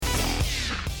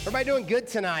Everybody doing good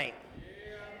tonight?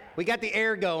 We got the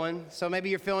air going, so maybe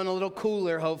you're feeling a little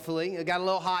cooler, hopefully. It got a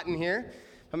little hot in here.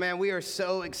 But man, we are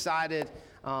so excited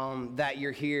that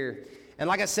you're here. And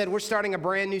like I said, we're starting a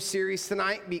brand new series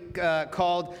tonight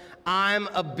called I'm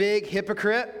a Big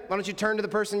Hypocrite. Why don't you turn to the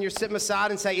person you're sitting beside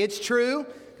and say, it's true.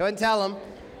 Go ahead and tell them,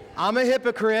 I'm a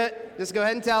hypocrite. Just go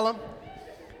ahead and tell them.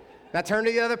 Now turn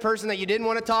to the other person that you didn't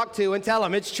want to talk to and tell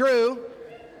them, it's true.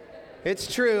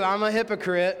 It's true, I'm a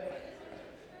hypocrite.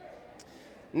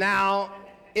 Now,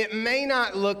 it may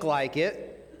not look like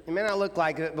it. It may not look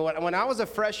like it, but when I was a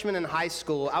freshman in high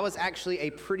school, I was actually a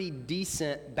pretty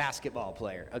decent basketball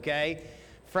player, okay?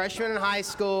 Freshman in high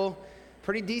school,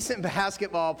 pretty decent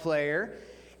basketball player.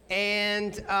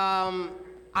 And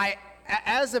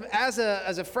as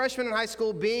a freshman in high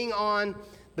school, being on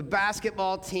the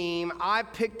basketball team, I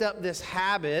picked up this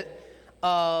habit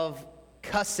of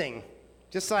cussing,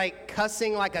 just like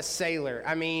cussing like a sailor.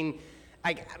 I mean,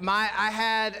 I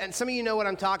had, and some of you know what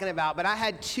I'm talking about, but I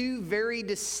had two very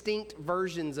distinct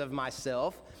versions of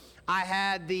myself. I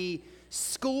had the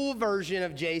school version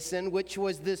of Jason, which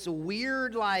was this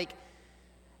weird, like,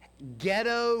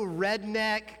 ghetto,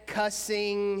 redneck,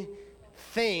 cussing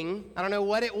thing. I don't know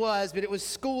what it was, but it was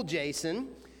school Jason.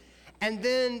 And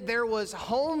then there was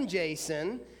home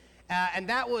Jason, and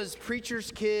that was preacher's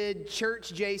kid,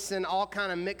 church Jason, all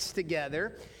kind of mixed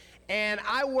together. And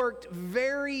I worked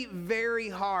very, very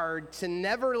hard to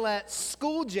never let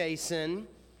school Jason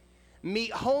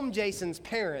meet home Jason's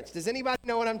parents. Does anybody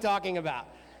know what I'm talking about?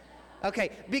 Okay,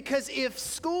 because if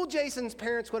school Jason's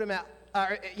parents would have met,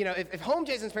 if home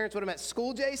Jason's parents would have met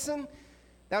school Jason,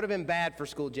 that would have been bad for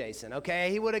school Jason,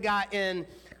 okay? He would have got in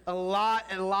a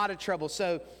lot of trouble.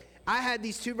 So I had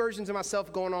these two versions of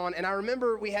myself going on, and I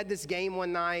remember we had this game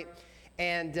one night,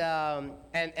 and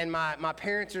my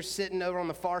parents are sitting over on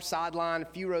the far sideline, a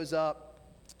few rows up.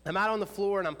 I'm out on the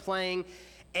floor and I'm playing,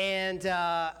 and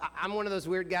I'm one of those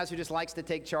weird guys who just likes to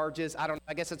take charges.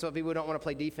 I guess that's what people who don't want to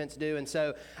play defense do. And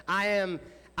so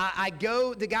I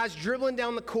go, the guy's dribbling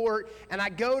down the court, and I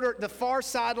go to the far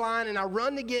sideline and I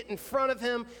run to get in front of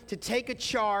him to take a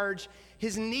charge.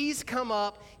 His knees come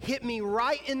up, hit me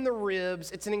right in the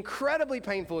ribs. It's an incredibly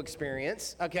painful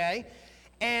experience, okay?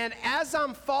 And as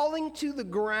I'm falling to the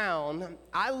ground,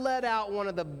 I let out one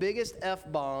of the biggest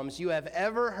F-bombs you have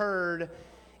ever heard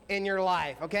in your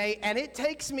life, okay? And it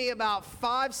takes me about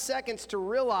 5 seconds to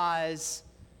realize,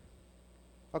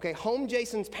 okay, home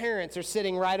Jason's parents are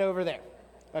sitting right over there,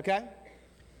 okay?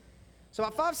 So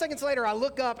about 5 seconds later, I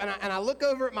look up and I look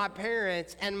over at my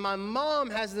parents, and my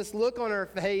mom has this look on her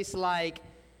face like,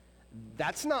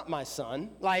 that's not my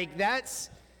son. Like, that's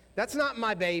not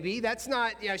my baby. That's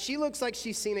not, she looks like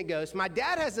she's seen a ghost. My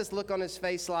dad has this look on his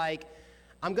face like,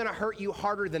 I'm going to hurt you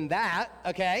harder than that,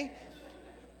 okay?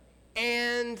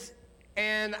 And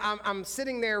I'm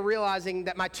sitting there realizing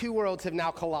that my two worlds have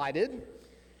now collided.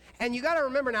 And you got to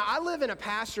remember now, I live in a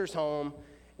pastor's home,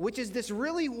 which is this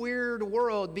really weird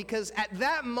world, because at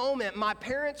that moment, my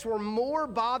parents were more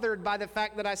bothered by the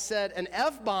fact that I said an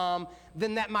F-bomb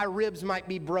than that my ribs might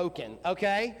be broken,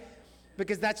 okay?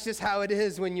 Because that's just how it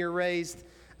is when you're raised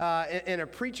in a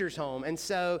preacher's home. And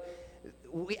so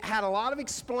we had a lot of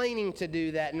explaining to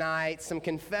do that night, some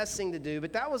confessing to do,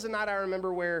 but that was a night I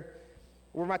remember where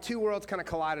my two worlds kind of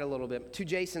collided a little bit. Two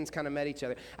Jasons kind of met each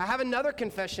other. I have another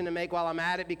confession to make while I'm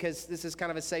at it, because this is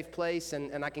kind of a safe place,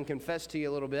 and I can confess to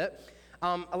you a little bit.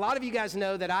 A lot of you guys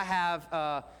know that I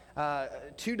have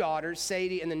two daughters,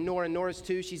 Sadie and then Nora. Nora's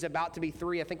 2. She's about to be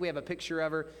 3. I think we have a picture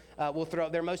of her. We'll throw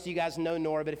up there. Most of you guys know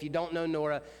Nora, but if you don't know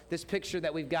Nora, this picture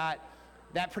that we've got,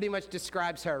 that pretty much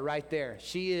describes her right there.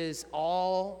 She is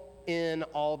all in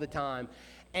all the time.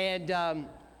 And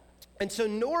so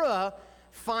Nora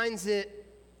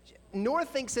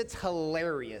thinks it's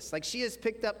hilarious. Like, she has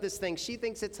picked up this thing. She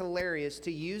thinks it's hilarious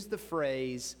to use the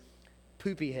phrase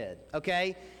poopy head,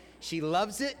 okay? She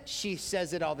loves it. She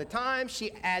says it all the time.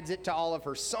 She adds it to all of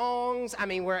her songs. I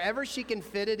mean, wherever she can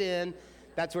fit it in,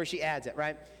 that's where she adds it,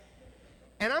 right?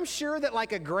 And I'm sure that,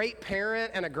 like, a great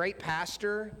parent and a great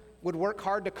pastor would work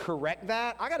hard to correct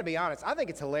that. I got to be honest. I think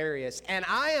it's hilarious. And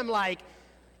I am, like,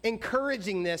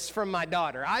 encouraging this from my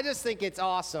daughter. I just think it's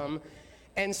awesome.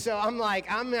 And so I'm like,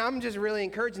 I'm just really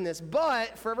encouraging this.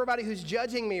 But for everybody who's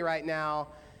judging me right now,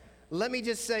 let me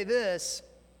just say this.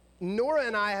 Nora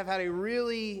and I have had a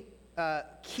really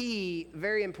key,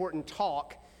 very important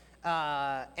talk.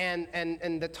 And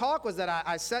the talk was that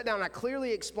I sat down and I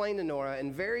clearly explained to Nora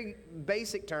in very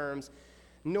basic terms,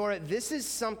 Nora, this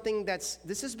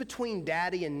is between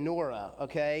Daddy and Nora,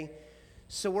 okay?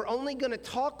 So we're only going to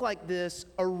talk like this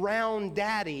around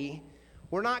Daddy.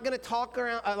 We're not going to talk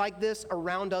like this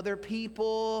around other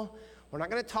people. We're not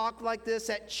going to talk like this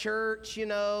at church, you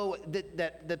know.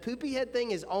 The poopy head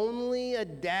thing is only a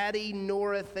daddy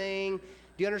Nora thing.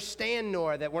 Do you understand,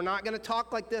 Nora, that we're not going to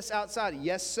talk like this outside?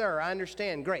 Yes, sir, I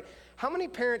understand. Great. How many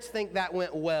parents think that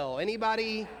went well?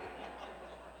 Anybody?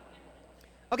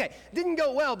 Okay, didn't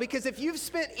go well because if you've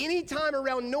spent any time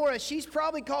around Nora, she's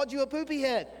probably called you a poopy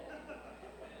head.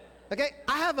 Okay,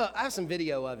 I have some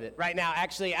video of it right now.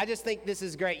 Actually, I just think this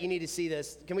is great. You need to see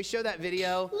this. Can we show that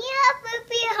video? Yeah,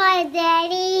 poopy head,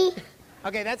 Daddy.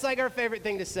 Okay, that's like her favorite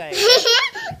thing to say.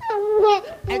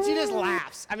 And she just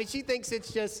laughs. I mean, she thinks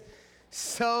it's just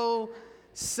so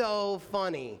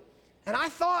funny. And I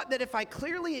thought that if I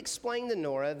clearly explained to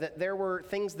Nora that there were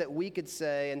things that we could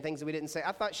say and things that we didn't say,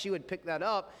 I thought she would pick that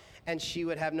up and she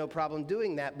would have no problem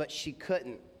doing that, but she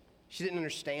couldn't. She didn't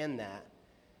understand that.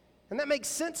 And that makes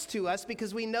sense to us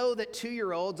because we know that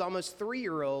 2-year-olds, almost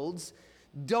 3-year-olds,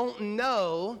 don't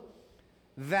know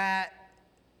that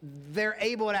they're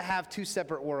able to have two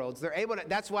separate worlds.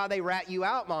 That's why they rat you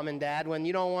out, Mom and Dad, when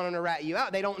you don't want them to rat you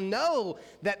out. They don't know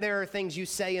that there are things you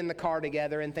say in the car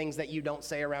together and things that you don't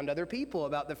say around other people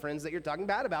about the friends that you're talking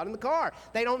bad about in the car.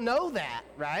 They don't know that,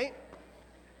 right?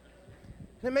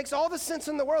 And it makes all the sense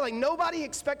in the world. Like, nobody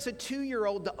expects a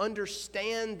 2-year-old to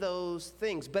understand those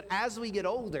things. But as we get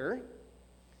older,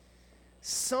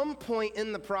 some point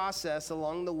in the process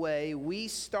along the way, we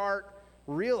start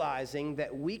realizing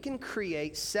that we can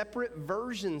create separate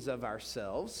versions of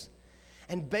ourselves.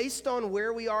 And based on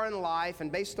where we are in life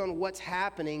and based on what's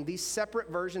happening, these separate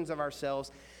versions of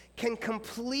ourselves can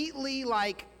completely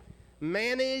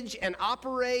manage and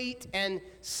operate, and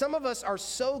some of us are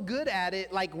so good at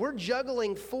it, like we're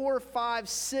juggling 4, 5,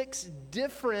 6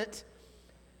 different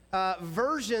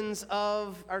versions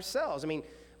of ourselves. I mean,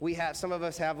 some of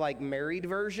us have married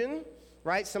version,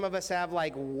 right? Some of us have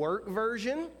work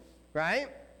version, right?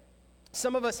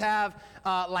 Some of us have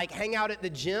hang out at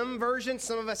the gym version.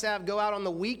 Some of us have go out on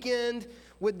the weekend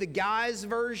with the guys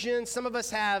version. Some of us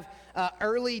have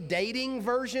early dating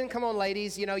version. Come on,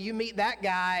 ladies, you meet that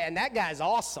guy and that guy's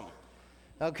awesome,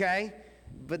 okay?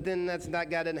 But then that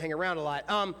guy doesn't hang around a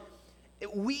lot.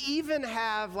 We even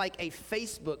have a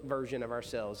Facebook version of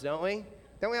ourselves, don't we?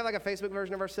 Don't we have a Facebook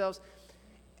version of ourselves?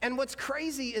 And what's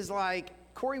crazy is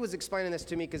Corey was explaining this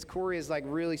to me because Corey is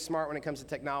really smart when it comes to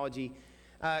technology.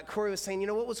 Corey was saying,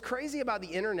 what was crazy about the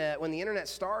internet when the internet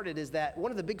started is that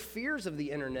one of the big fears of the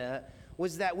internet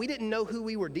was that we didn't know who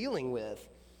we were dealing with.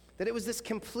 That it was this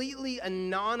completely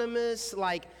anonymous,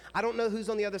 I don't know who's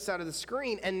on the other side of the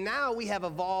screen. And now we have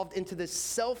evolved into this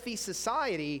selfie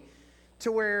society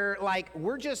to where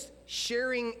we're just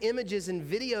sharing images and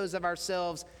videos of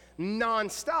ourselves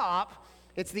nonstop.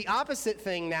 It's the opposite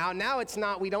thing now. Now it's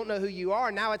not, we don't know who you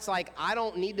are. Now it's I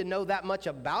don't need to know that much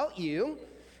about you,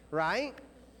 right?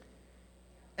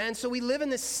 And so we live in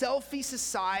this selfie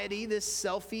society, this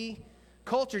selfie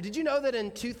culture. Did you know that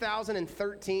in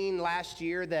 2013, last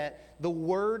year, that the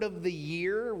word of the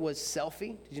year was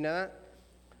selfie? Did you know that?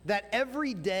 That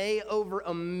every day over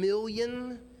 1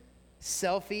 million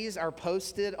selfies are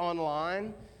posted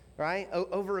online, right?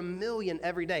 Over 1 million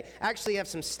every day. I actually have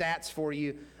some stats for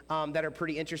you that are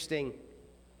pretty interesting.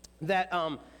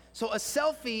 So a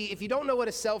selfie, if you don't know what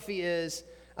a selfie is,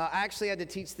 I actually had to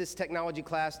teach this technology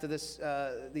class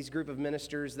to these group of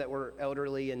ministers that were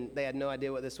elderly, and they had no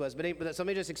idea what this was. But so let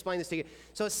me just explain this to you.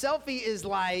 So a selfie is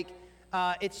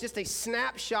it's just a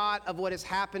snapshot of what is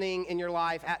happening in your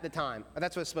life at the time.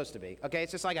 That's what it's supposed to be, okay?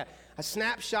 It's just a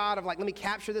snapshot of let me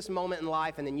capture this moment in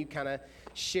life, and then you kind of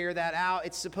share that out.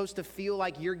 It's supposed to feel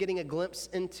like you're getting a glimpse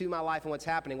into my life and what's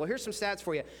happening. Well, here's some stats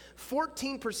for you.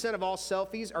 14% of all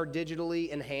selfies are digitally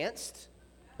enhanced,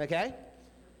 okay?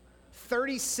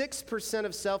 36%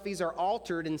 of selfies are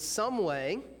altered in some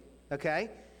way, okay?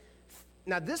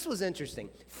 Now, this was interesting.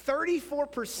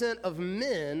 34% of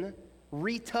men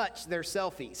retouch their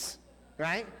selfies,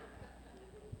 right?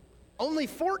 Only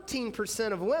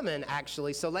 14% of women,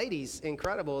 actually. So, ladies,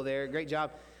 incredible there. Great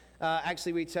job.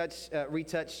 Actually retouch their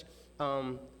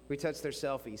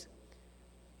selfies.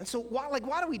 And so,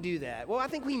 why do we do that? Well, I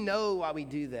think we know why we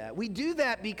do that. We do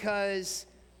that because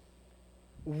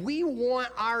we want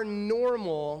our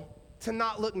normal to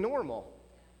not look normal.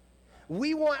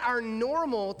 We want our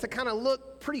normal to kind of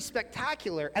look pretty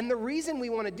spectacular. And the reason we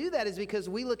want to do that is because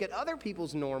we look at other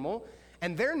people's normal,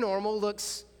 and their normal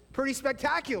looks pretty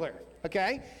spectacular,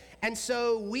 okay? And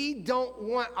so we don't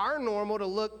want our normal to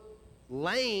look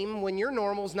lame when your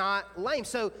normal's not lame.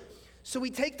 So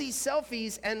we take these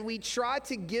selfies and we try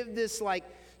to give this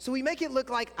so we make it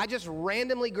look like I just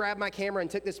randomly grabbed my camera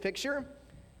and took this picture.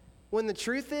 when the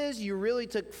truth is you really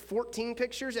took 14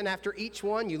 pictures, and after each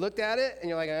one you looked at it and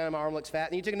you're like, my arm looks fat.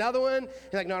 And you took another one,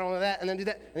 you're like, no, I don't want that, and then do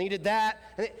that, and then you did that.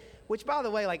 Which, by the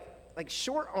way, like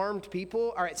short-armed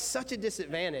people are at such a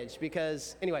disadvantage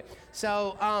because, anyway,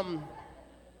 so,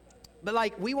 but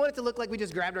like we want it to look like we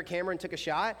just grabbed our camera and took a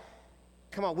shot.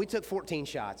 Come on, we took 14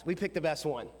 shots. We picked the best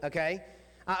one, okay?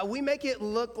 We make it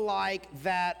look like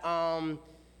that,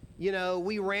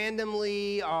 we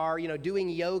randomly are, doing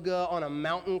yoga on a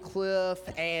mountain cliff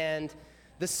and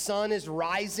the sun is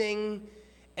rising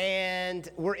and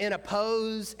we're in a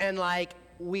pose and like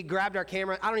we grabbed our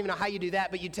camera. I don't even know how you do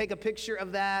that, but you take a picture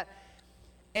of that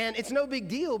and it's no big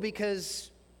deal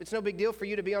because it's no big deal for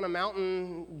you to be on a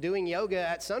mountain doing yoga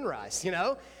at sunrise,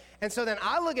 And so then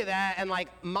I look at that and like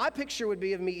my picture would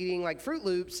be of me eating like Fruit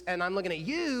Loops and I'm looking at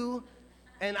you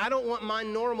and I don't want my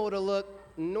normal to look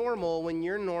normal when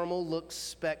your normal looks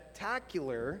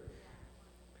spectacular.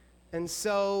 And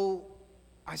so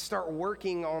I start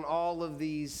working on all of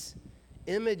these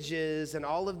images and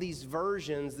all of these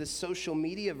versions, this social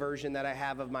media version that I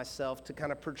have of myself to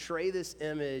kind of portray this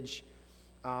image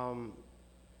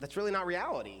that's really not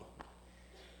reality.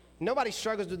 Nobody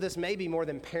struggles with this maybe more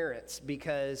than parents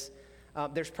because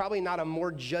there's probably not a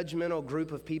more judgmental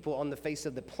group of people on the face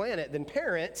of the planet than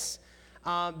parents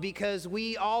because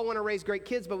we all want to raise great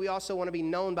kids, but we also want to be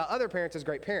known by other parents as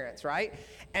great parents, right?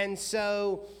 And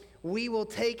so we will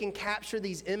take and capture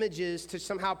these images to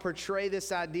somehow portray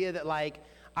this idea that like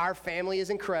our family is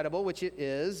incredible, which it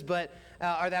is, but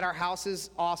or that our house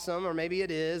is awesome, or maybe it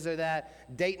is, or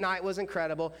that date night was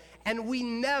incredible. And we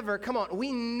never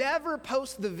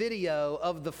post the video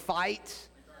of the fight,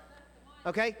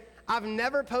 okay? I've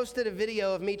never posted a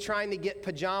video of me trying to get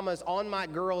pajamas on my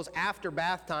girls after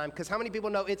bath time, because how many people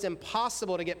know it's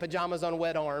impossible to get pajamas on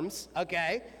wet arms,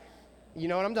 okay? You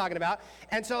know what I'm talking about.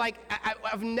 And so, like,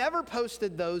 I've never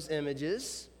posted those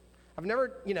images. I've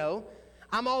never,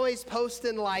 I'm always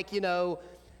posting, like,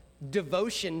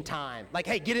 devotion time. Like,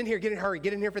 hey, get in here, hurry,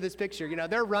 get in here for this picture.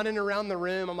 They're running around the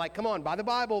room. I'm like, come on, buy the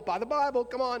Bible,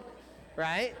 come on,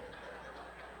 right?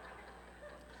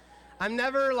 I'm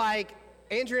never, like,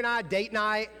 Andrea and I, date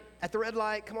night at the red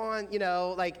light, come on,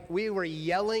 like, we were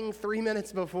yelling 3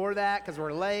 minutes before that because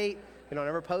we're late. We don't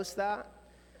ever post that.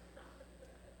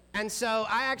 And so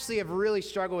I actually have really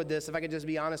struggled with this, if I could just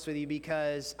be honest with you,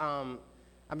 because I'm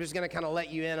just going to kind of let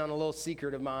you in on a little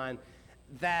secret of mine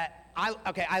that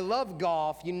I love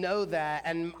golf, you know that,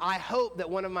 and I hope that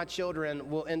one of my children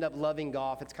will end up loving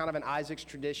golf. It's kind of an Isaac's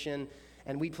tradition,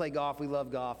 and we play golf, we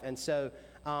love golf. And so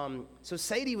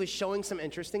Sadie was showing some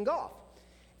interest in golf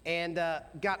and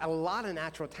got a lot of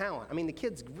natural talent. I mean, the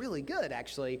kid's really good,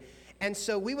 actually. And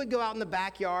so we would go out in the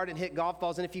backyard and hit golf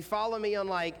balls. And if you follow me on,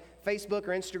 like, Facebook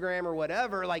or Instagram or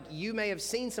whatever, like, you may have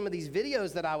seen some of these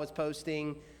videos that I was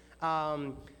posting,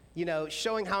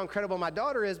 showing how incredible my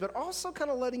daughter is, but also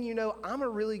kind of letting you know I'm a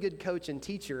really good coach and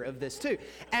teacher of this too.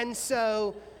 And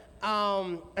so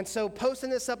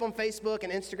posting this up on Facebook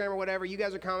and Instagram or whatever, you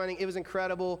guys are commenting, it was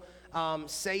incredible.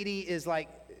 Sadie is like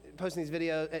posting these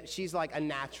videos. She's like a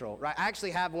natural, right? I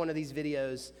actually have one of these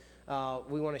videos.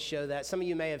 We want to show that. Some of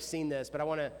you may have seen this, but I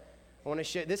want to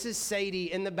show. This is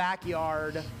Sadie in the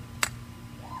backyard.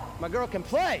 My girl can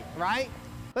play, right?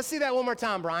 Let's see that one more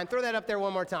time, Brian. Throw that up there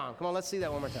one more time. Come on, let's see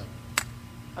that one more time.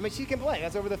 I mean, she can play.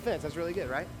 That's over the fence. That's really good,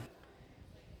 right?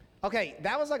 Okay,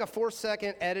 that was like a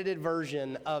 4-second edited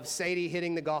version of Sadie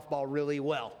hitting the golf ball really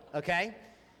well, okay?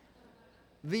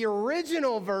 The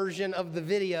original version of the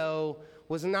video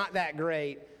was not that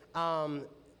great,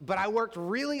 but I worked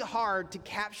really hard to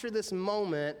capture this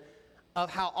moment of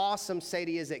how awesome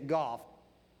Sadie is at golf.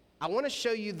 I want to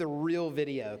show you the real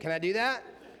video. Can I do that?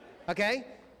 Okay?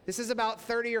 This is about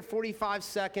 30 or 45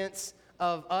 seconds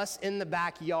of us in the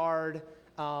backyard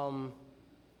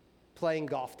playing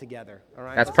golf together. All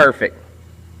right? That's perfect.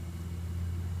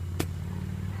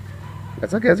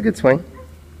 That's okay. That's a good swing.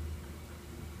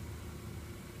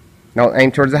 No,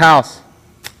 aim towards the house.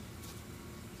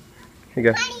 Here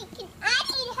you go. Daddy, I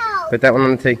need help. Put that one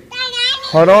on the tee. Daddy, I need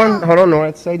Hold help. on, Nora.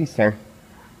 It's Sadie's turn.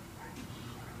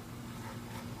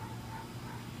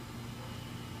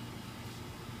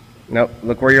 Nope.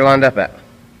 Look where you're lined up at.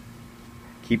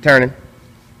 Keep turning.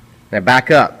 Now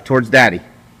back up towards Daddy.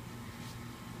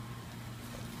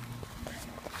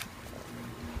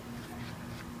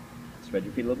 Spread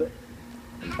your feet a little bit.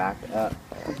 And back up.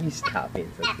 You stop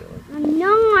being so silly. I'm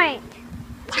not.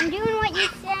 I'm doing what you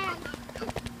said.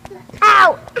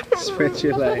 Ow! Stretch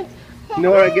your leg.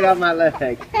 Nora, get off my leg.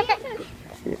 Are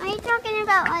you talking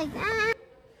about like that?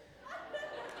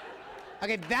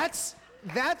 Okay,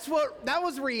 that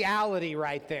was reality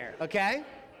right there, okay?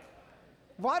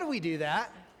 Why do we do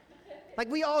that? Like,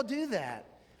 we all do that.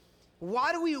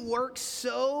 Why do we work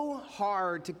so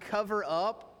hard to cover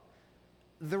up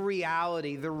the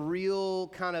reality, the real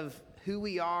kind of who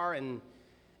we are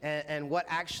and what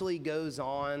actually goes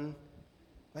on?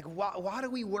 Like, why do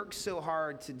we work so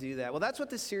hard to do that? Well, that's what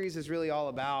this series is really all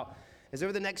about, is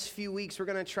over the next few weeks, we're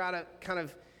going to try to kind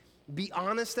of be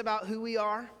honest about who we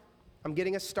are. I'm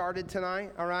getting us started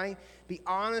tonight, all right? Be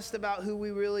honest about who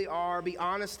we really are. Be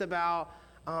honest about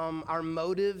our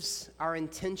motives, our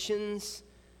intentions,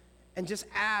 and just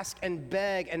ask and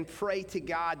beg and pray to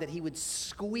God that he would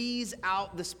squeeze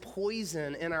out this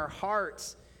poison in our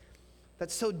hearts that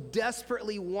so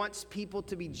desperately wants people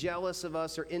to be jealous of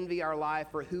us or envy our life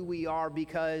or who we are,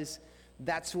 because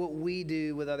that's what we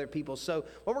do with other people. So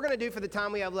what we're going to do for the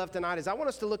time we have left tonight is I want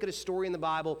us to look at a story in the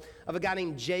Bible of a guy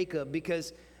named Jacob,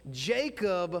 because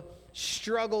Jacob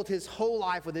struggled his whole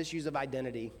life with issues of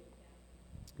identity.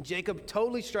 Jacob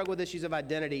totally struggled with issues of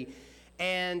identity,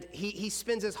 and he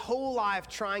spends his whole life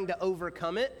trying to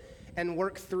overcome it and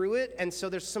work through it. And so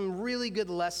there's some really good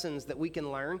lessons that we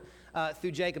can learn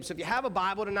through Jacob. So if you have a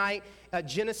Bible tonight,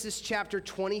 Genesis chapter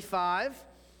 25.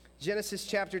 Genesis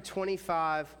chapter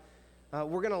 25.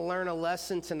 We're going to learn a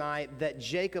lesson tonight that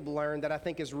Jacob learned that I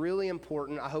think is really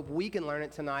important. I hope we can learn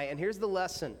it tonight. And here's the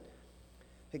lesson.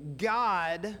 That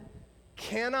God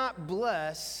cannot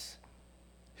bless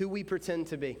who we pretend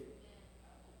to be.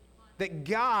 That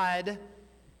God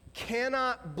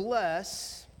cannot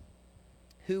bless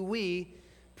who we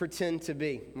pretend to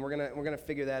be. And we're gonna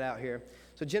figure that out here.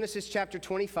 So Genesis chapter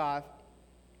 25,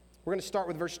 we're gonna start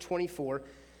with verse 24.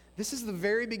 This is the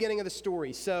very beginning of the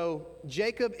story. So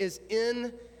Jacob is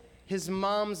in his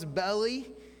mom's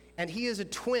belly, and he is a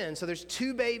twin. So there's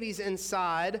two babies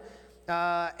inside.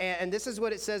 And this is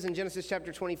what it says in Genesis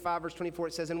chapter 25, verse 24.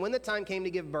 It says, "And when the time came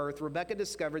to give birth, Rebekah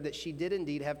discovered that she did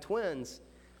indeed have twins.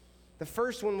 The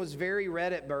first one was very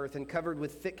red at birth and covered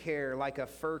with thick hair like a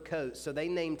fur coat. So they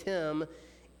named him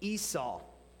Esau.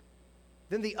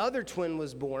 Then the other twin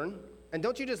was born." And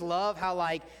don't you just love how,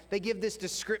 like, they give this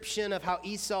description of how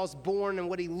Esau's born and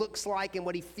what he looks like and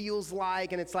what he feels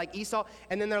like. And it's like Esau.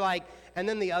 And then they're like, and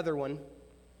then the other one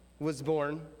was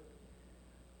born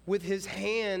with his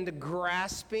hand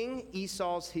grasping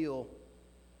Esau's heel.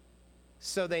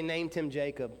 So they named him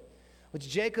Jacob, which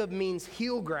Jacob means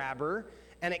heel grabber.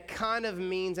 And it kind of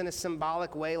means in a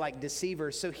symbolic way like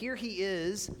deceiver. So here he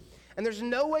is. And there's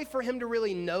no way for him to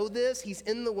really know this. He's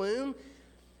in the womb.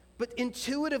 But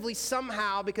intuitively,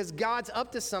 somehow, because God's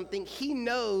up to something, he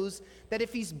knows that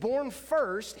if he's born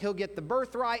first, he'll get the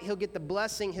birthright, he'll get the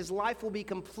blessing, his life will be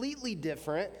completely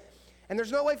different. And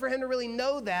there's no way for him to really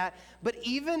know that. But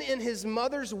even in his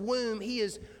mother's womb, he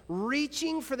is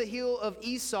reaching for the heel of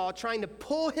Esau, trying to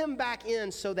pull him back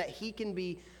in so that he can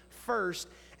be first.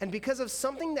 And because of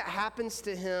something that happens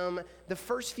to him, the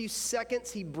first few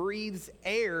seconds he breathes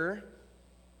air,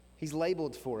 he's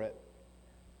labeled for it.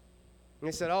 And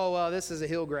they said, "Oh, well, this is a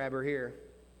heel grabber here.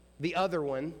 The other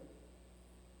one,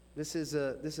 this is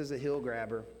a heel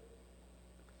grabber."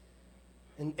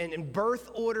 And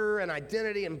birth order and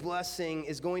identity and blessing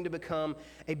is going to become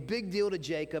a big deal to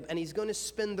Jacob, and he's going to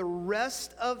spend the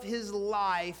rest of his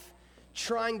life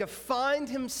trying to find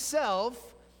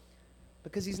himself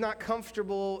because he's not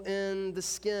comfortable in the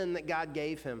skin that God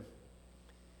gave him.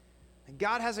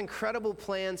 God has incredible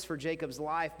plans for Jacob's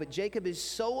life, but Jacob is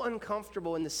so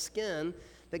uncomfortable in the skin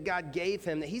that God gave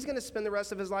him that he's going to spend the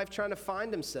rest of his life trying to find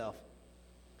himself.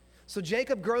 So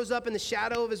Jacob grows up in the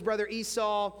shadow of his brother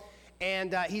Esau,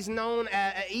 and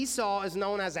Esau is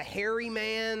known as a hairy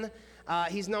man.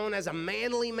 He's known as a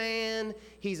manly man.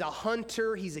 He's a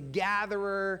hunter. He's a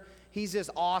gatherer. He's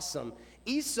just awesome.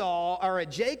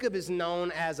 Jacob is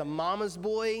known as a mama's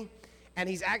boy. And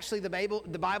he's actually,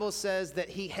 the Bible says that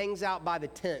he hangs out by the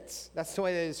tents. That's the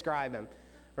way they describe him,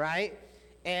 right?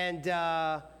 And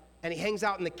he hangs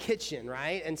out in the kitchen,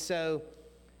 right? And so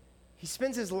he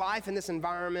spends his life in this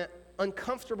environment,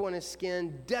 uncomfortable in his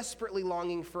skin, desperately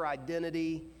longing for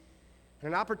identity. And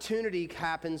an opportunity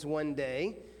happens one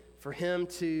day for him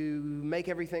to make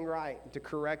everything right, to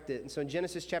correct it. And so in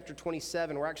Genesis chapter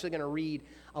 27, we're actually going to read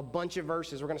a bunch of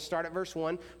verses. We're going to start at verse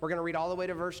 1. We're going to read all the way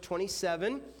to verse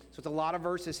 27. So it's a lot of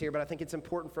verses here, but I think it's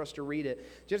important for us to read it.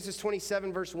 Genesis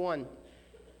 27, verse 1.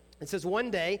 It says,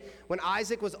 "One day, when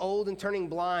Isaac was old and turning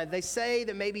blind," they say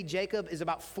that maybe Jacob is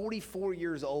about 44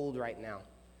 years old right now.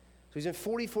 So he's been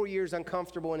 44 years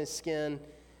uncomfortable in his skin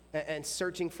and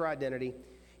searching for identity.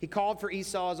 He called for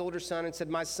Esau, his older son, and said,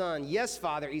 "My son." "Yes,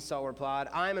 father," Esau replied.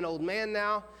 "I am an old man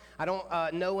now. I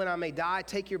don't know when I may die.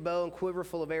 Take your bow and quiver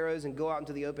full of arrows and go out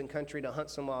into the open country to hunt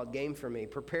some wild game for me.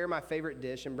 Prepare my favorite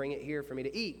dish and bring it here for me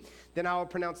to eat. Then I will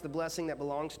pronounce the blessing that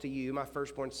belongs to you, my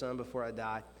firstborn son, before I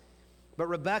die." But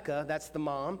Rebekah, that's the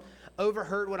mom,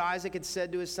 overheard what Isaac had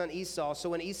said to his son Esau. So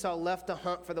when Esau left to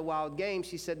hunt for the wild game,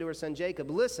 she said to her son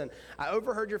Jacob, "Listen, I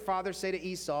overheard your father say to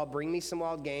Esau, 'Bring me some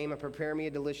wild game and prepare me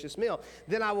a delicious meal.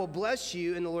 Then I will bless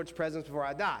you in the Lord's presence before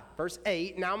I die.'" Verse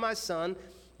 8, "Now my son,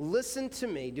 listen to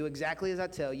me. Do exactly as I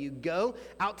tell you. Go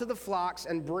out to the flocks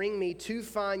and bring me 2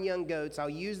 fine young goats. I'll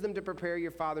use them to prepare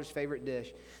your father's favorite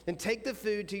dish. Then take the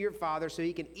food to your father so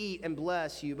he can eat and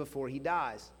bless you before he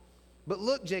dies." "But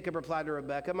look," Jacob replied to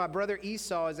Rebekah, "my brother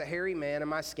Esau is a hairy man and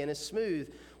my skin is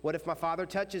smooth. What if my father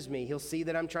touches me? He'll see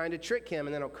that I'm trying to trick him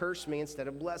and then he'll curse me instead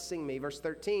of blessing me." Verse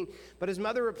 13, "But his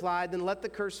mother replied, 'Then let the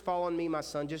curse fall on me, my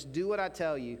son. Just do what I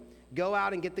tell you. Go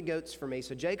out and get the goats for me.'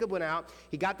 So Jacob went out.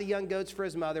 He got the young goats for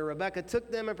his mother. Rebekah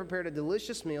took them and prepared a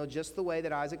delicious meal just the way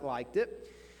that Isaac liked it.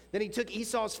 Then he took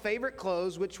Esau's favorite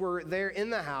clothes, which were there in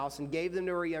the house, and gave them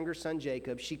to her younger son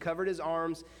Jacob. She covered his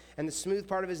arms and the smooth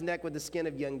part of his neck with the skin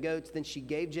of young goats. Then she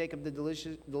gave Jacob the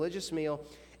delicious meal,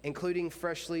 including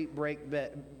freshly baked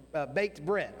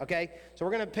bread." Okay, so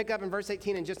we're going to pick up in verse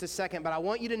 18 in just a second, but I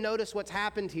want you to notice what's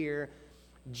happened here.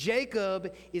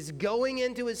 Jacob is going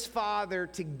into his father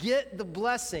to get the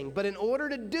blessing, but in order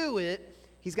to do it,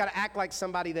 he's got to act like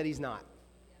somebody that he's not.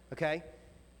 Okay?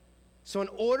 So in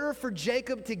order for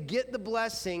Jacob to get the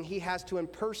blessing, he has to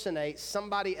impersonate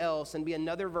somebody else and be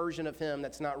another version of him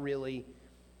that's not really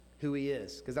who he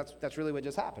is. Because that's really what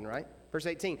just happened, right? Verse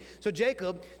 18. "So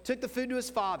Jacob took the food to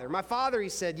his father. 'My father,' he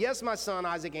said. 'Yes, my son,'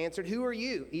 Isaac answered. 'Who are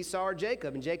you, Esau or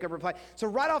Jacob?' And Jacob replied." So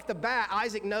right off the bat,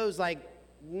 Isaac knows, like,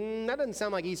 that doesn't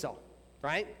sound like Esau,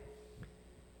 right?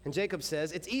 And Jacob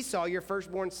says, "It's Esau, your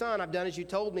firstborn son. I've done as you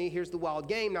told me. Here's the wild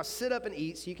game. Now sit up and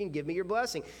eat so you can give me your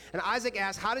blessing." And Isaac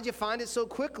asked, "How did you find it so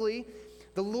quickly?"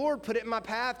 "The Lord put it in my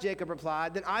path," Jacob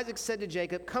replied. Then Isaac said to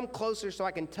Jacob, "Come closer so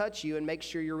I can touch you and make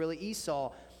sure you're really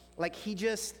Esau." Like he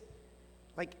just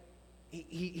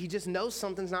knows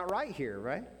something's not right here,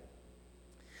 right?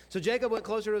 So Jacob went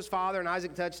closer to his father, and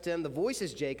Isaac touched him. "The voice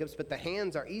is Jacob's, but the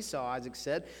hands are Esau," Isaac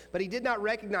said. But he did not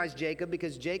recognize Jacob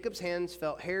because Jacob's hands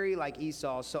felt hairy like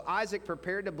Esau's. So Isaac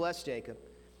prepared to bless Jacob.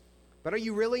 "But are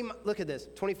you really," look at this,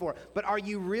 24. "But are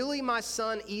you really my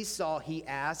son Esau?" he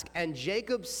asked. And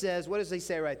Jacob says, what does he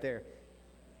say right there?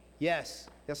 Yes,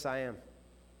 I am.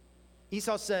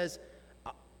 Esau says,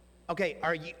 "Okay,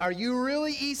 are you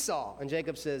really Esau?" And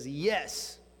Jacob says,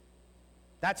 "Yes,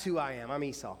 that's who I am. I'm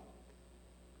Esau."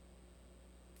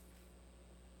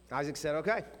 Isaac said,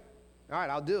 "Okay, all right,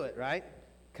 I'll do it," right?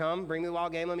 "Come, bring me the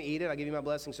wild game, let me eat it, I'll give you my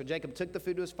blessing." So Jacob took the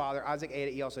food to his father. Isaac ate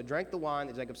it. He also drank the wine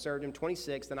that Jacob served him.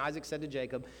 26, then Isaac said to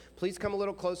Jacob, "Please come a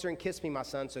little closer and kiss me, my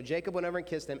son." So Jacob went over and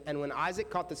kissed him. And when Isaac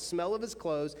caught the smell of his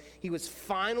clothes, he was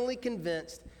finally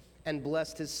convinced and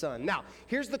blessed his son. Now,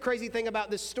 here's the crazy thing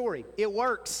about this story. It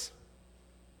works.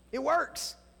 It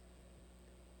works.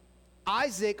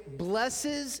 Isaac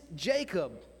blesses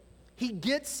Jacob. He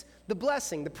gets the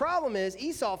blessing. The problem is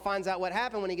Esau finds out what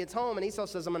happened when he gets home, and Esau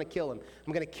says, "I'm going to kill him.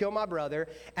 I'm going to kill my brother."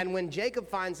 And when Jacob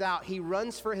finds out, he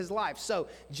runs for his life. So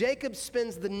Jacob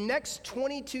spends the next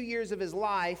 22 years of his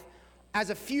life as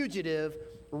a fugitive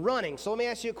running. So let me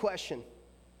ask you a question.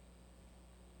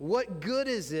 What good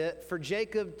is it for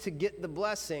Jacob to get the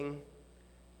blessing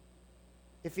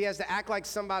if he has to act like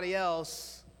somebody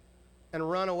else and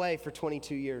run away for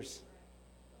 22 years?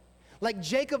 Like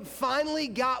Jacob finally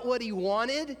got what he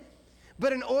wanted,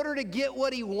 but in order to get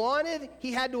what he wanted,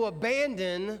 he had to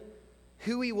abandon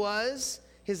who he was,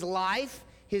 his life,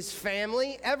 his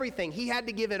family, everything. He had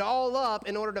to give it all up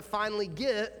in order to finally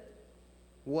get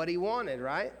what he wanted,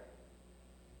 right?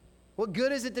 What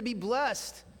good is it to be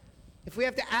blessed if we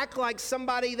have to act like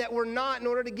somebody that we're not in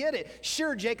order to get it?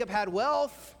 Sure, Jacob had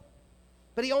wealth,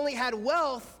 but he only had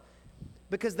wealth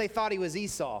because they thought he was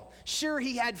Esau. Sure,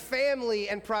 he had family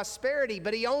and prosperity,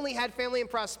 but he only had family and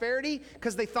prosperity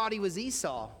because they thought he was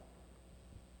Esau.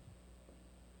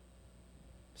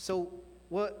 So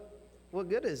what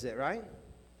good is it, right?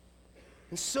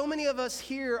 And so many of us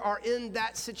here are in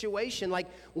that situation. Like,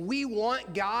 we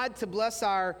want God to bless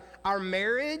our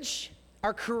marriage,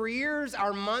 our careers,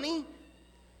 our money,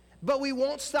 but we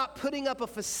won't stop putting up a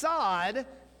facade.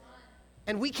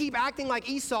 And we keep acting like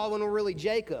Esau when we're really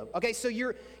Jacob. Okay, so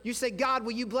you say, "God,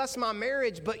 will you bless my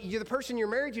marriage?" But the person you're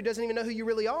married to doesn't even know who you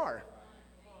really are.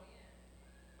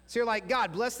 So you're like,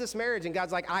 "God, bless this marriage." And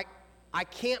God's like, I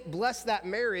can't bless that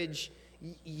marriage.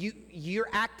 You're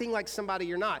acting like somebody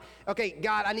you're not. "Okay,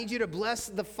 God, I need you to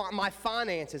bless my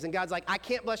finances." And God's like, "I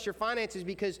can't bless your finances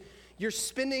because you're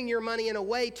spending your money in a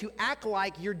way to act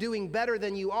like you're doing better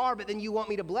than you are, but then you want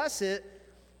me to bless it,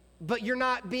 but you're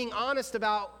not being honest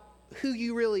about who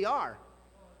you really are.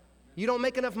 You don't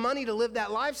make enough money to live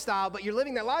that lifestyle, but you're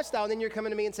living that lifestyle, and then you're coming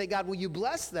to me and say, God, will you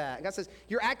bless that? And God says,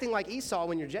 you're acting like Esau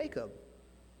when you're Jacob.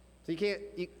 So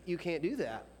you can't do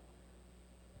that.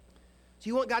 So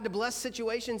you want God to bless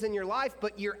situations in your life,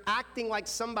 but you're acting like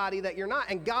somebody that you're not.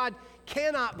 And God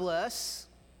cannot bless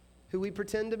who we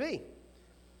pretend to be.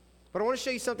 But I want to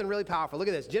show you something really powerful. Look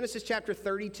at this. Genesis chapter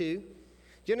 32.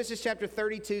 Genesis chapter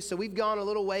 32. So we've gone a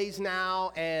little ways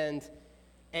now, and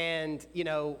you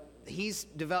know, he's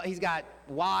got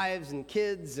wives and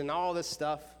kids and all this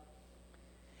stuff.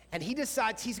 And he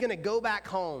decides he's going to go back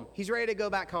home. He's ready to go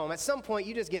back home. At some point,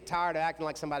 you just get tired of acting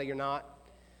like somebody you're not.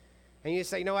 And you just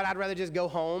say, you know what, I'd rather just go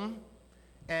home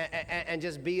and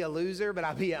just be a loser, but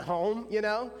I'll be at home, you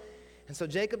know? And so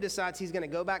Jacob decides he's going to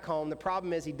go back home. The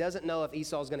problem is he doesn't know if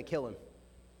Esau's going to kill him.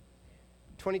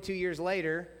 22 years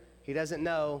later, he doesn't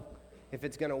know if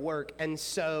it's going to work. And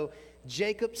so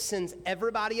Jacob sends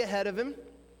everybody ahead of him.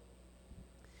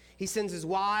 He sends his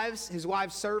wives'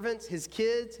 servants, his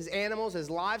kids, his animals, his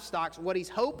livestock. What he's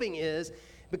hoping is,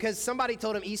 because somebody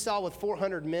told him Esau with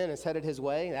 400 men is headed his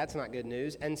way. That's not good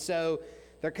news. And so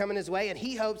they're coming his way, and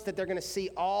he hopes that they're going to see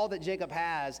all that Jacob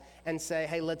has and say,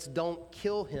 hey, don't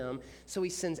kill him. So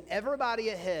he sends everybody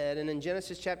ahead, and in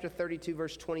Genesis chapter 32,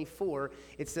 verse 24,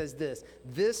 it says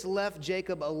this left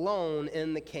Jacob alone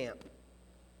in the camp.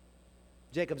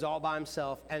 Jacob's all by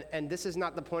himself, and this is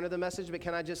not the point of the message, but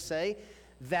can I just say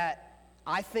that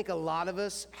I think a lot of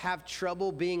us have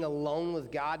trouble being alone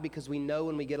with God because we know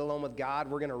when we get alone with God,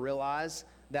 we're going to realize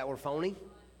that we're phony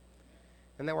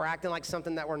and that we're acting like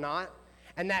something that we're not.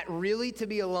 And that really to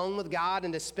be alone with God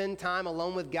and to spend time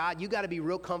alone with God, you got to be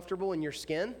real comfortable in your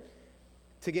skin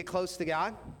to get close to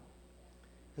God.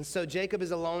 And so Jacob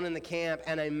is alone in the camp,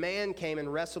 and a man came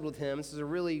and wrestled with him. This is a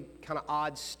really kind of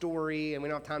odd story, and we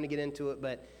don't have time to get into it,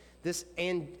 but this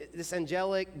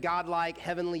angelic, godlike,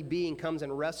 heavenly being comes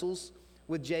and wrestles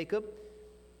with Jacob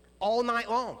all night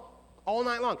long.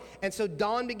 And so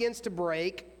dawn begins to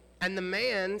break, and the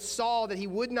man saw that he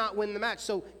would not win the match.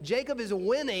 So Jacob is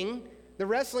winning the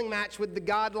wrestling match with the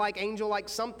godlike, angel-like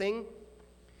something.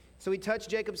 So he touched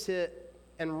Jacob's hip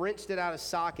and wrenched it out of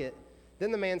socket.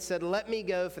 Then the man said, let me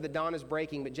go, for the dawn is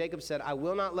breaking. But Jacob said, I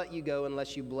will not let you go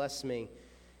unless you bless me.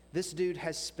 This dude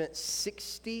has spent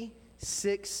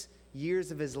 66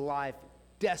 years of his life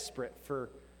desperate for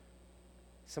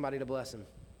somebody to bless him.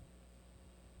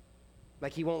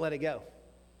 Like he won't let it go.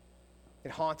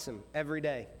 It haunts him every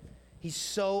day. He's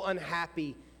so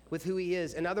unhappy with who he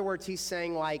is. In other words, he's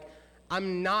saying, like,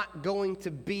 I'm not going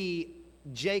to be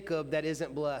Jacob that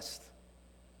isn't blessed.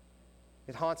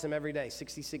 It haunts him every day,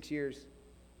 66 years.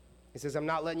 He says, I'm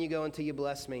not letting you go until you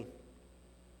bless me.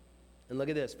 And look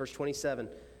at this, verse 27.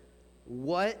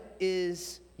 What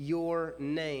is your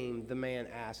name? The man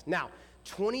asked. Now,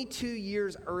 22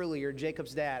 years earlier,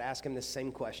 Jacob's dad asked him the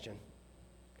same question.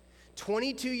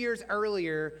 22 years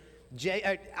earlier,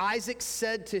 Isaac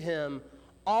said to him,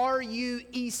 are you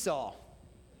Esau?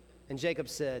 And Jacob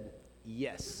said,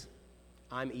 yes,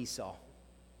 I'm Esau.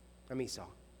 I'm Esau.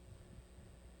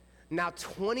 Now,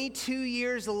 22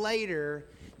 years later,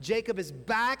 Jacob is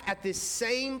back at this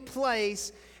same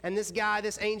place, and this guy,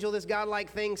 this angel, this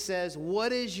godlike thing says,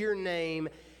 what is your name?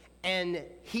 And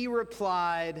he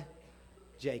replied,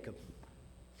 Jacob.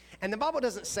 And the Bible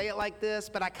doesn't say it like this,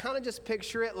 but I kind of just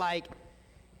picture it like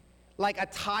a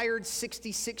tired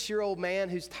 66-year-old man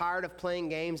who's tired of playing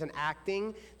games and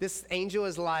acting. This angel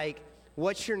is like,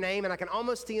 what's your name? And I can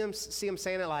almost see him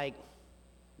saying it like,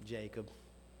 Jacob.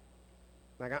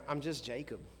 Like, I'm just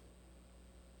Jacob.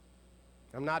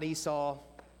 I'm not Esau.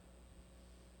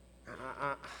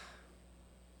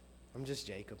 I'm just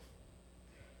Jacob.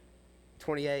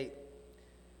 28,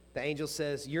 the angel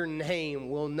says, your name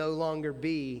will no longer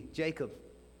be Jacob.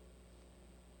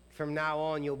 From now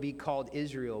on, you'll be called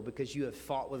Israel because you have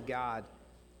fought with God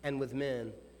and with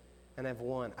men and have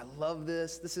won. I love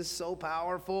this. This is so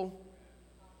powerful.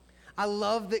 I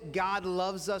love that God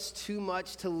loves us too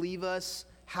much to leave us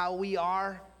how we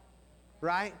are,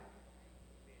 right?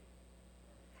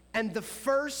 And the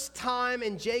first time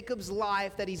in Jacob's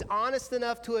life that he's honest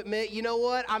enough to admit, you know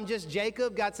what, I'm just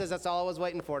Jacob, God says, that's all I was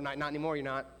waiting for. Not anymore, you're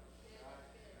not.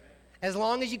 As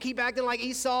long as you keep acting like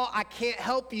Esau, I can't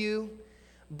help you.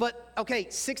 But, okay,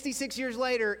 66 years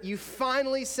later, you'll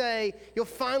finally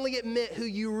admit who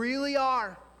you really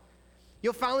are.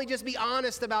 You'll finally just be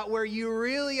honest about where you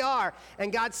really are.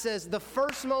 And God says, the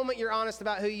first moment you're honest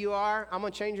about who you are, I'm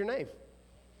going to change your name.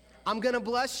 I'm going to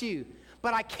bless you.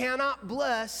 But I cannot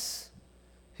bless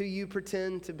who you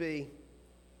pretend to be.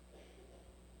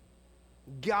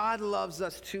 God loves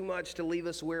us too much to leave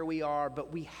us where we are,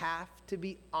 but we have to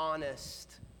be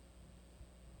honest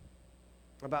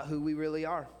about who we really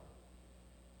are.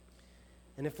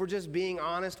 And if we're just being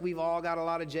honest, we've all got a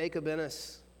lot of Jacob in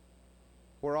us.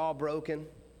 We're all broken.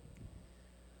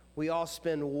 We all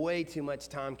spend way too much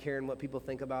time caring what people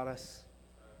think about us.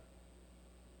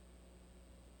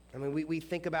 I mean, we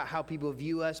think about how people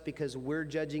view us because we're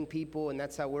judging people, and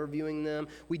that's how we're viewing them.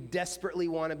 We desperately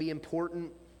want to be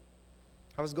important.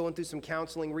 I was going through some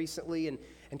counseling recently and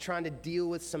trying to deal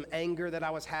with some anger that I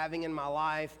was having in my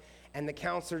life, and the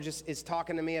counselor just is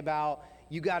talking to me about,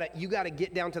 you gotta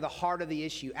get down to the heart of the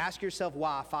issue. Ask yourself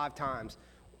why 5 times.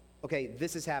 Okay,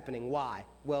 this is happening. Why?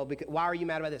 Well, why are you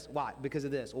mad about this? Why? Because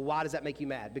of this. Well, why does that make you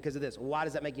mad? Because of this. Well, why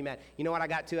does that make you mad? You know what I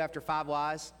got to after 5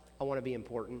 whys? I want to be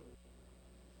important.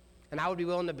 And I would be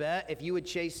willing to bet if you would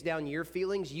chase down your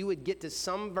feelings, you would get to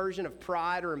some version of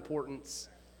pride or importance.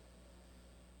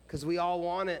 Because we all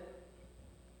want it.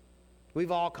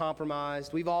 We've all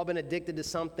compromised. We've all been addicted to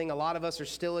something. A lot of us are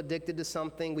still addicted to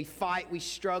something. We fight, we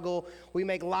struggle, we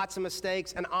make lots of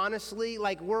mistakes. And honestly,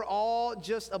 like, we're all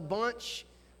just a bunch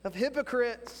of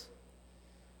hypocrites.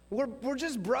 We're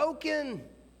just broken.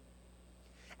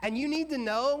 And you need to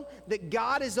know that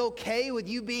God is okay with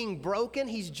you being broken.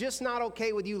 He's just not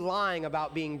okay with you lying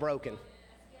about being broken.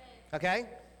 Okay?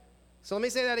 So let me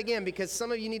say that again, because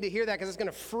some of you need to hear that, because it's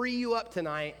going to free you up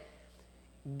tonight.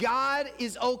 God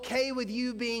is okay with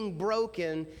you being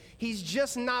broken. He's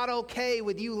just not okay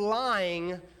with you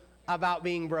lying about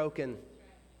being broken.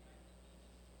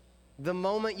 The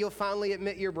moment you'll finally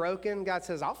admit you're broken, God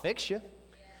says, I'll fix you.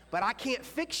 But I can't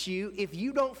fix you if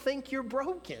you don't think you're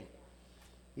broken.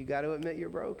 You got to admit you're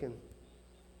broken.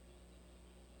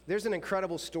 There's an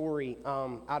incredible story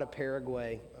out of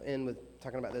Paraguay, and with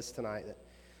talking about this tonight.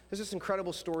 There's this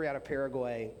incredible story out of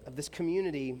Paraguay of this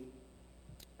community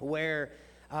where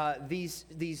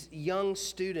these young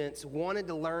students wanted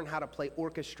to learn how to play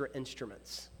orchestra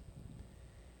instruments.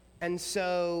 And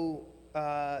so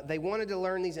they wanted to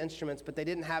learn these instruments, but they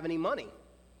didn't have any money.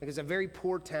 Because it's a very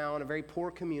poor town, a very poor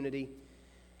community.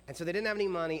 And so they didn't have any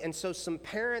money. And so some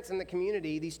parents in the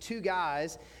community, these 2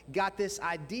 guys, got this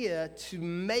idea to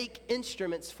make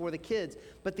instruments for the kids.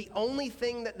 But the only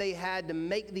thing that they had to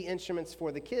make the instruments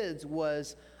for the kids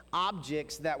was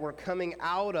objects that were coming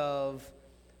out of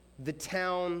the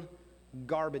town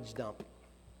garbage dump.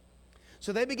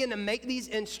 So they began to make these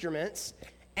instruments,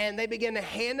 and they begin to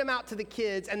hand them out to the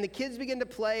kids, and the kids begin to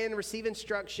play and receive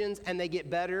instructions, and they get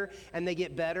better, and they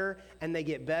get better, and they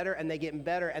get better, and they get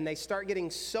better, and they start getting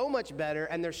so much better,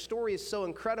 and their story is so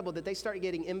incredible that they start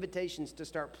getting invitations to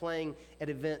start playing at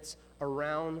events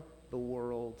around the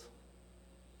world.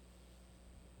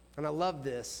 And I love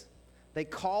this. They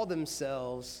call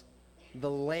themselves the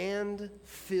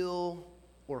Landfill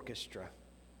Orchestra.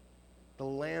 The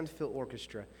Landfill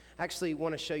Orchestra. I actually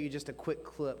want to show you just a quick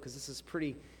clip, because this is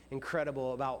pretty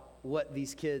incredible about what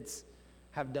these kids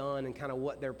have done and kind of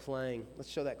what they're playing. Let's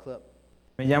show that clip.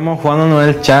 Me llamo Juan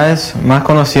Manuel Chávez, más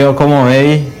conocido como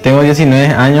Baby. Tengo 19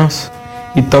 años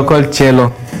y toco el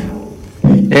cello.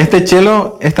 Este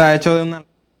cello está hecho de una...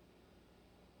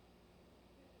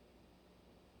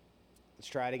 Let's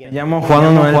try it again. Me llamo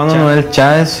Juan Manuel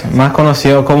Chávez, más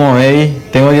conocido como Baby.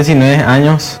 Tengo 19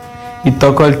 años y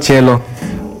toco el cello.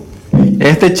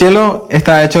 Este cello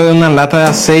está hecho de una lata de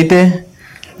aceite,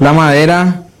 la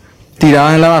madera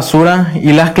tirada en la basura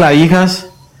y las clavijas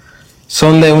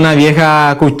son de una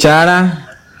vieja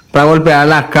cuchara para golpear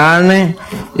la carne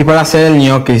y para hacer el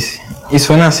ñoquis. Y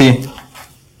suena así.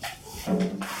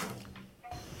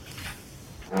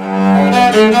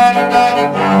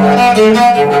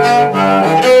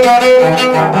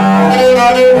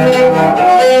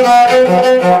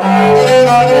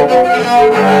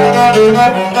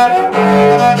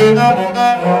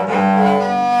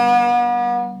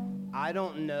 I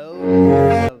don't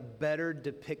know a better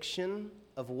depiction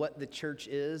of what the church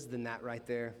is than that right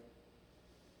there.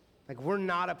 Like, we're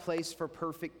not a place for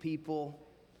perfect people.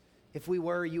 If we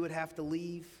were, you would have to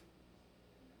leave,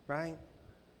 right?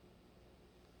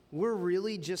 We're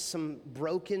really just some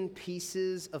broken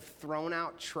pieces of thrown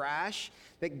out trash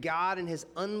that God in His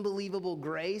unbelievable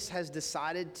grace has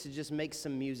decided to just make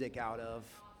some music out of.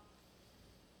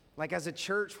 Like, as a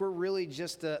church, we're really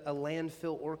just a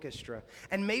landfill orchestra.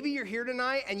 And maybe you're here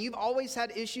tonight and you've always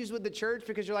had issues with the church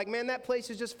because you're like, man, that place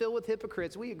is just filled with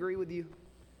hypocrites. We agree with you.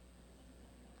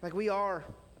 Like, we are.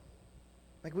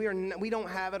 Like, we don't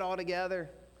have it all together.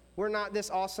 We're not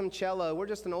this awesome cello. We're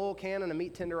just an oil can and a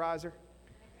meat tenderizer.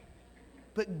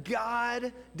 But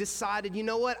God decided, you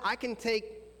know what? I can take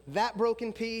that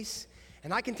broken piece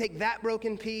And I can take that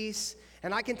broken piece,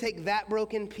 and I can take that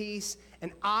broken piece,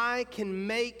 and I can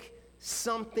make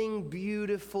something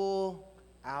beautiful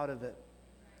out of it.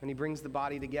 And he brings the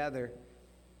body together,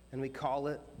 and we call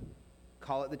it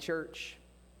the church.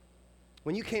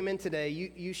 When you came in today,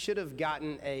 you should have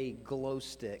gotten a glow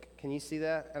stick. Can you see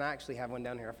that? And I actually have one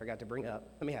down here I forgot to bring up.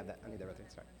 Let me have that. I need that right there.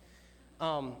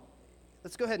 Sorry.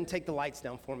 Let's go ahead and take the lights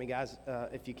down for me, guys,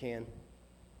 if you can.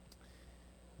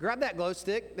 Grab that glow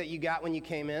stick that you got when you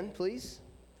came in, please.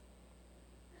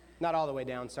 Not all the way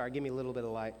down, sorry. Give me a little bit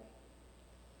of light.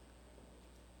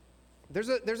 There's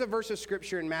a verse of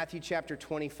scripture in Matthew chapter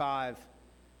 25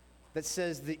 that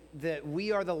says that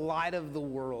we are the light of the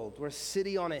world. We're a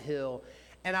city on a hill.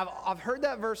 And I've heard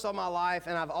that verse all my life,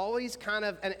 and I've always kind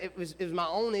of, and it was my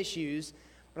own issues,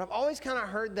 but I've always kind of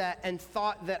heard that and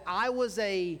thought that I was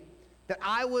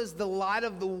the light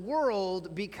of the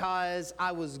world because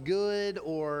I was good,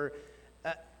 or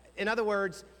in other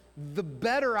words, the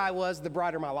better I was, the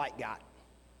brighter my light got.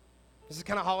 This is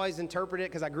kind of how I always interpret it,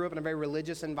 because I grew up in a very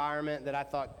religious environment that I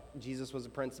thought Jesus was a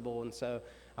principal, and so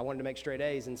I wanted to make straight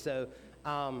A's. And so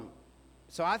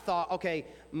I thought, okay,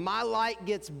 my light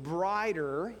gets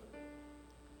brighter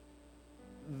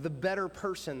the better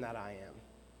person that I am.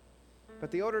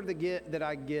 But the older that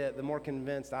I get, the more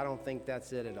convinced I don't think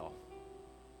that's it at all.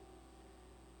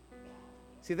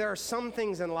 See, there are some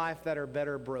things in life that are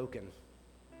better broken.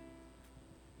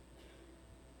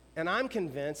 And I'm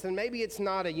convinced, and maybe it's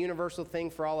not a universal thing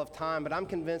for all of time, but I'm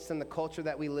convinced in the culture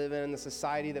that we live in, the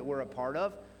society that we're a part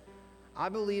of, I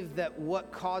believe that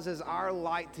what causes our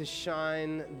light to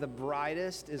shine the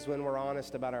brightest is when we're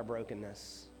honest about our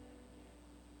brokenness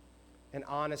and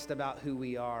honest about who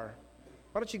we are.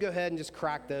 Why don't you go ahead and just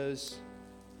crack those?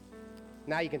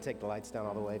 Now you can take the lights down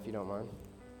all the way if you don't mind.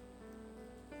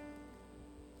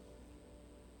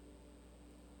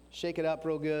 Shake it up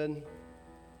real good.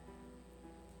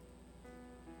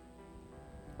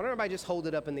 Why don't everybody just hold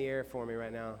it up in the air for me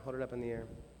right now? Hold it up in the air.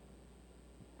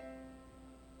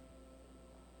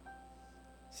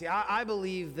 See, I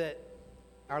believe that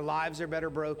our lives are better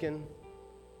broken.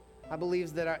 I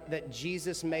believe that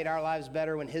Jesus made our lives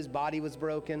better when his body was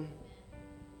broken.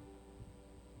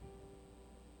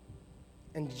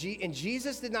 And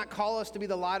Jesus did not call us to be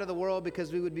the light of the world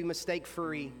because we would be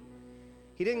mistake-free.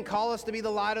 He didn't call us to be the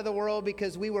light of the world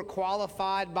because we were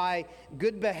qualified by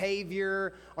good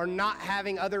behavior or not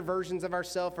having other versions of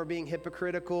ourselves or being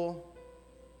hypocritical.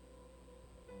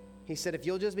 He said, if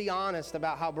you'll just be honest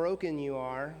about how broken you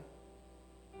are,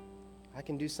 I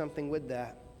can do something with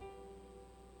that.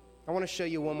 I want to show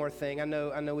you one more thing. I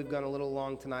know we've gone a little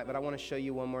long tonight, but I want to show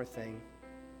you one more thing.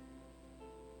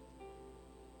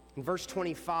 In verse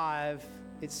 25,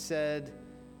 it said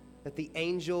that the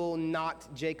angel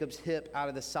knocked Jacob's hip out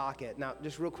of the socket. Now,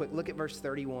 just real quick, look at verse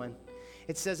 31.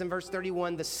 It says in verse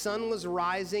 31, the sun was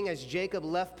rising as Jacob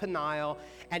left Peniel,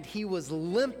 and he was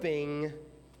limping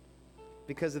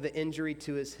because of the injury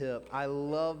to his hip. I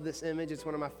love this image. It's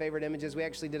one of my favorite images. We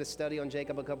actually did a study on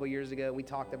Jacob a couple years ago. We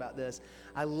talked about this.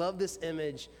 I love this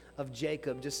image of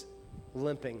Jacob just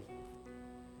limping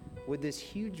with this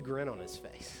huge grin on his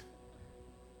face.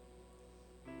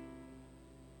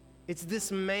 It's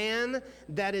this man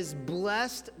that is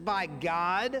blessed by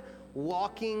God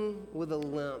walking with a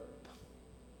limp.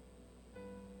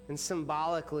 And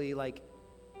symbolically, like,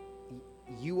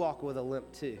 you walk with a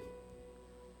limp too.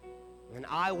 And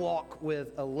I walk with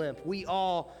a limp. We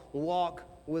all walk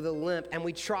with a limp. And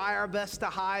we try our best to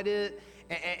hide it.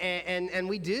 And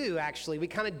we do, actually. We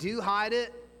kind of do hide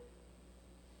it.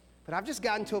 But I've just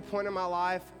gotten to a point in my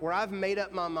life where I've made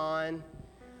up my mind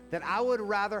that I would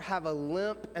rather have a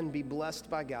limp and be blessed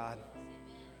by God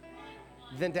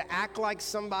than to act like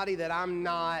somebody that I'm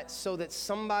not so that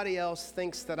somebody else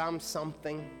thinks that I'm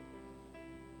something.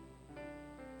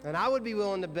 And I would be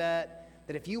willing to bet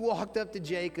that if you walked up to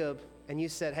Jacob and you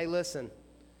said, hey, listen,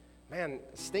 man,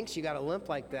 it stinks you got a limp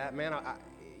like that, man.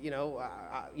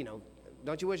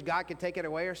 Don't you wish God could take it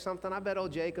away or something? I bet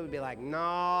old Jacob would be like,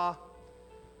 nah,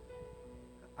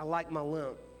 I like my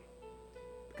limp.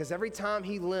 Because every time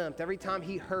he limped, every time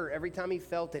he hurt, every time he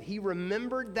felt it, he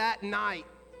remembered that night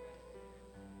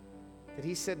that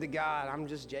he said to God, I'm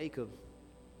just Jacob.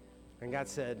 And God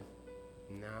said,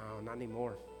 no, not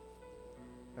anymore.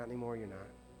 Not anymore, you're not.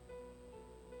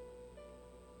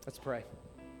 Let's pray.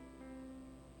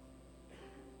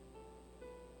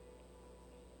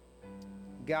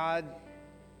 God,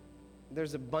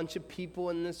 there's a bunch of people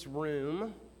in this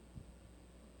room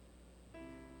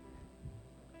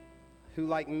who,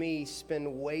 like me,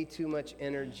 spend way too much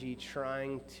energy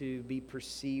trying to be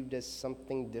perceived as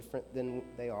something different than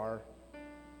they are.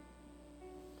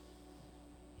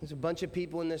 There's a bunch of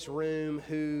people in this room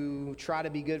who try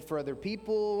to be good for other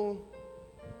people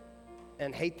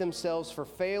and hate themselves for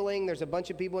failing. There's a bunch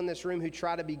of people in this room who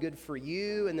try to be good for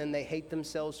you and then they hate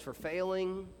themselves for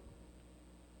failing.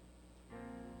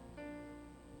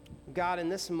 God, in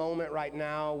this moment right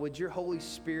now, would your Holy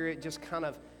Spirit just kind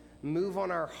of move on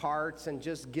our hearts and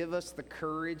just give us the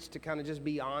courage to kind of just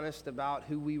be honest about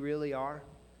who we really are?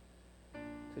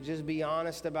 To just be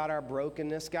honest about our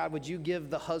brokenness. God, would you give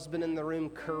the husband in the room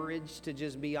courage to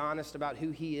just be honest about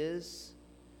who he is?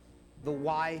 The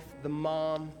wife, the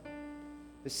mom,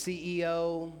 the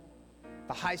CEO,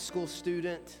 the high school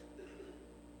student.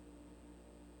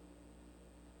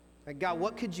 Like, God,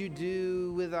 what could you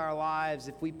do with our lives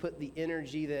if we put the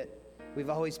energy that we've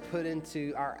always put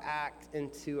into our act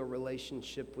into a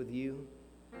relationship with you?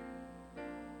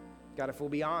 God, if we'll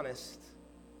be honest,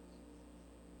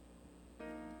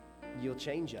 you'll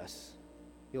change us.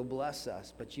 You'll bless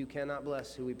us, but you cannot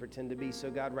bless who we pretend to be.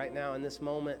 So God, right now in this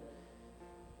moment,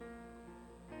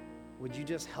 would you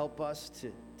just help us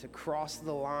to cross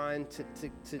the line, to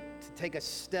take a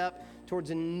step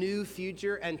towards a new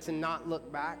future and to not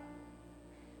look back?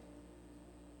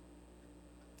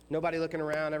 Nobody looking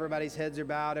around, everybody's heads are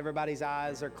bowed, everybody's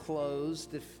eyes are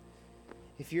closed.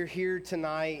 If you're here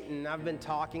tonight and I've been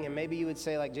talking and maybe you would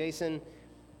say like, Jason,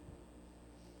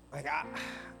 like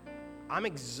I'm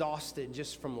exhausted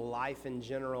just from life in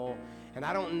general, and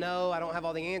I don't know, I don't have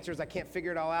all the answers, I can't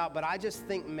figure it all out, but I just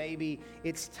think maybe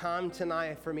it's time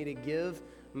tonight for me to give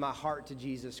my heart to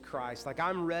Jesus Christ. Like,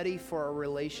 I'm ready for a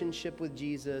relationship with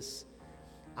Jesus.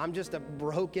 I'm just a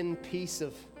broken piece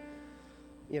of,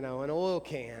 an oil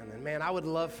can, and man, I would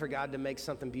love for God to make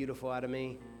something beautiful out of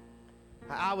me.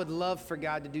 I would love for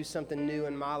God to do something new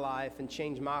in my life and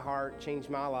change my heart, change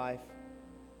my life.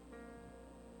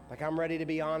 Like, I'm ready to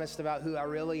be honest about who I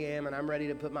really am, and I'm ready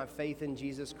to put my faith in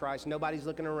Jesus Christ. Nobody's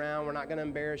looking around. We're not going to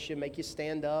embarrass you, make you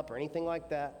stand up, or anything like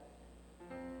that.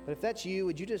 But if that's you,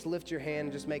 would you just lift your hand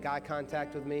and just make eye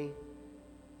contact with me?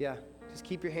 Yeah, just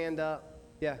keep your hand up.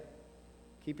 Yeah,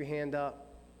 keep your hand up.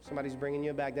 Somebody's bringing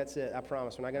you a bag. That's it. I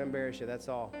promise. We're not going to embarrass you. That's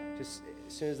all. Just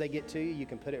as soon as they get to you, you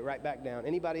can put it right back down.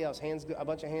 Anybody else? A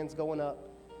bunch of hands going up.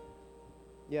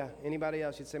 Yeah, anybody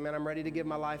else? You'd say, man, I'm ready to give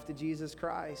my life to Jesus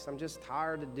Christ. I'm just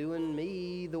tired of doing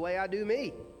me the way I do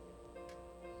me.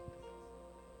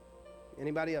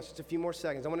 Anybody else? Just a few more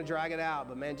seconds. I want to drag it out,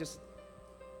 but man, just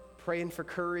praying for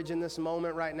courage in this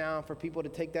moment right now for people to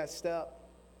take that step.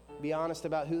 Be honest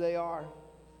about who they are.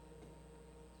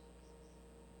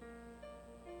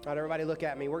 All right, everybody look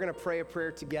at me. We're going to pray a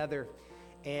prayer together.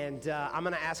 And I'm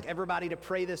going to ask everybody to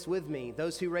pray this with me,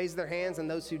 those who raised their hands and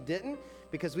those who didn't,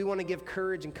 because we want to give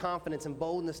courage and confidence and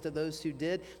boldness to those who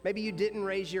did. Maybe you didn't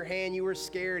raise your hand, you were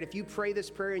scared. If you pray this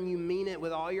prayer and you mean it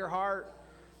with all your heart,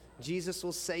 Jesus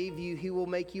will save you. He will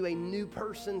make you a new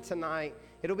person tonight.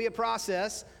 It'll be a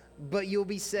process, but you'll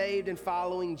be saved and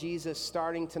following Jesus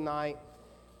starting tonight.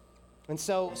 And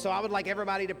so I would like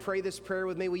everybody to pray this prayer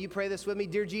with me. Will you pray this with me?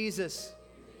 Dear Jesus,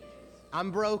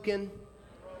 I'm broken.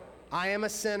 I am a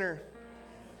sinner.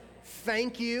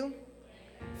 Thank you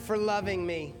for loving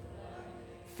me.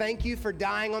 Thank you for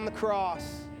dying on the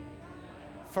cross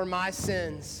for my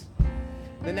sins.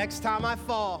 The next time I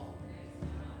fall,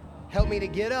 help me to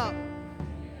get up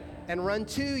and run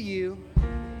to you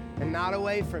and not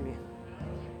away from you.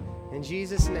 In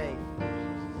Jesus' name,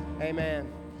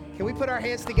 amen. Can we put our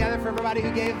hands together for everybody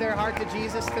who gave their heart to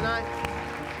Jesus tonight?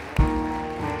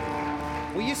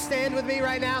 Will you stand with me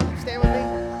right now? Stand with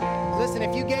me. Listen,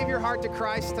 if you gave your heart to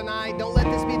Christ tonight, don't let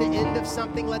this be the end of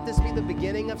something. Let this be the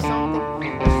beginning of something.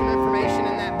 There's some information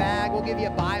in that bag. We'll give you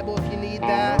a Bible if you need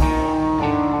that.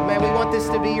 Man, we want this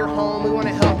to be your home. We want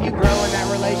to help you grow in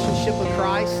that relationship with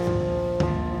Christ.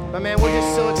 But man, we're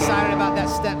just so excited about that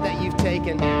step that you've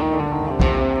taken.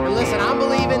 And listen, I'm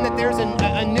believing that there's a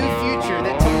new future,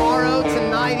 that tomorrow,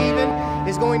 tonight even,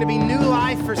 is going to be new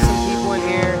life for some people in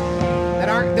here.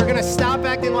 They're going to stop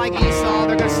acting like Esau.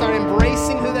 They're going to start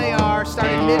embracing who they are,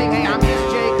 start admitting, hey, I'm just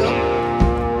Jacob.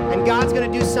 And God's going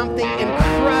to do something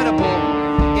incredible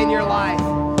in your life.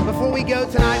 Before we go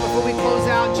tonight, before we close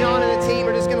out, John and the team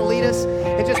are just going to lead us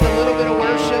in just a little bit of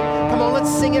worship. Come on,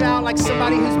 let's sing it out like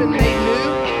somebody who's been made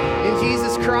new in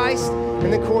Jesus Christ.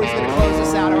 And then Corey's going to close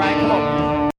us out, all right? Come on.